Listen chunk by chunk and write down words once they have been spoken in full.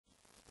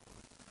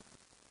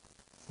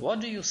What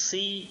do you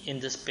see in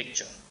this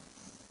picture?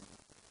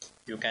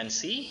 You can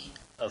see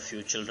a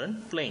few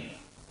children playing.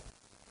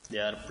 They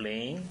are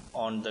playing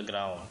on the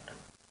ground.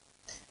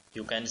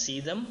 You can see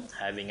them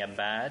having a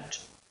bat,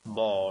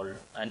 ball,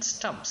 and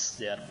stumps.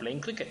 They are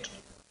playing cricket.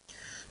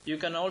 You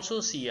can also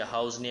see a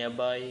house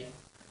nearby,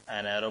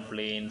 an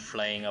aeroplane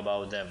flying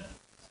above them.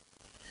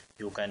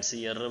 You can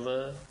see a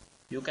river.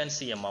 You can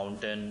see a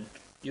mountain.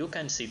 You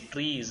can see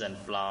trees and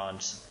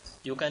plants.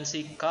 You can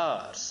see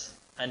cars,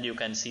 and you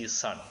can see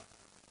sun.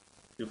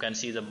 You can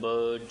see the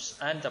birds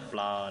and the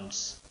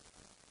plants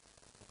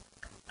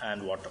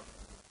and water.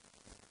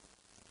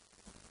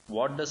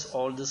 What does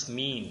all this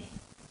mean?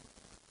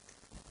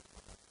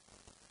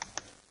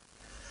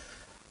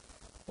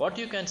 What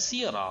you can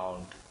see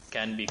around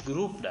can be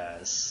grouped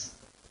as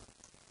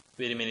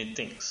very many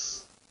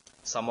things.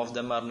 Some of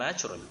them are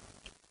natural.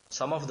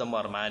 Some of them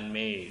are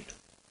man-made.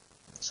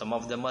 Some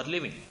of them are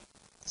living.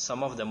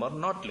 Some of them are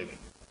not living.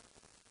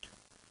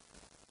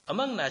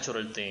 Among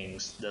natural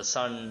things, the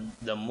sun,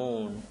 the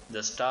moon,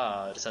 the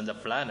stars, and the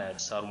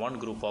planets are one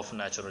group of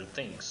natural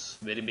things,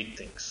 very big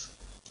things.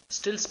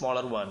 Still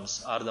smaller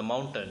ones are the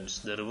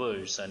mountains, the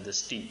rivers, and the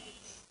sea.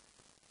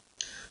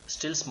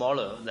 Still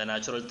smaller than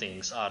natural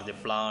things are the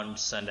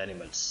plants and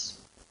animals.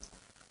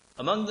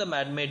 Among the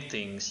man-made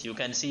things, you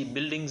can see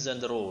buildings and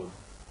the road.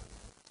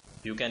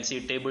 You can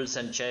see tables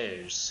and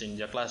chairs in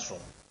your classroom.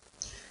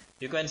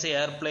 You can see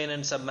airplane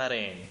and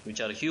submarine,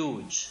 which are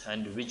huge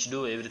and which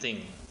do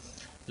everything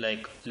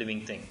like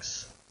living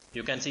things.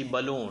 You can see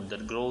balloon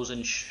that grows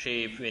in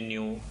shape when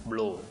you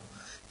blow.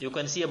 You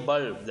can see a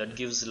bulb that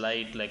gives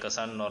light like a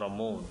sun or a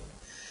moon.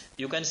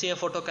 You can see a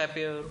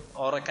photocopier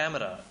or a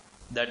camera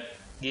that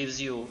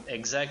gives you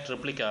exact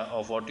replica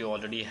of what you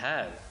already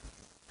have.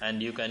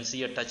 And you can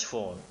see a touch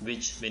phone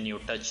which when you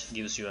touch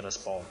gives you a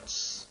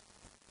response.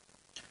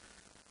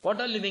 What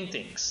are living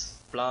things?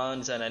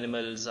 Plants and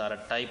animals are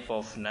a type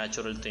of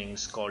natural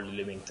things called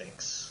living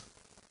things.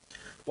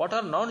 What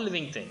are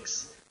non-living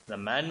things? The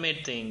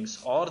man-made things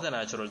or the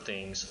natural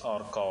things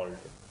are called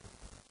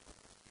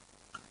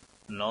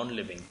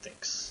non-living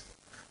things.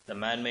 The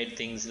man-made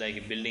things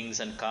like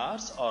buildings and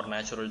cars or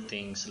natural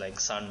things like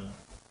sun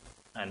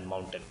and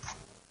mountain.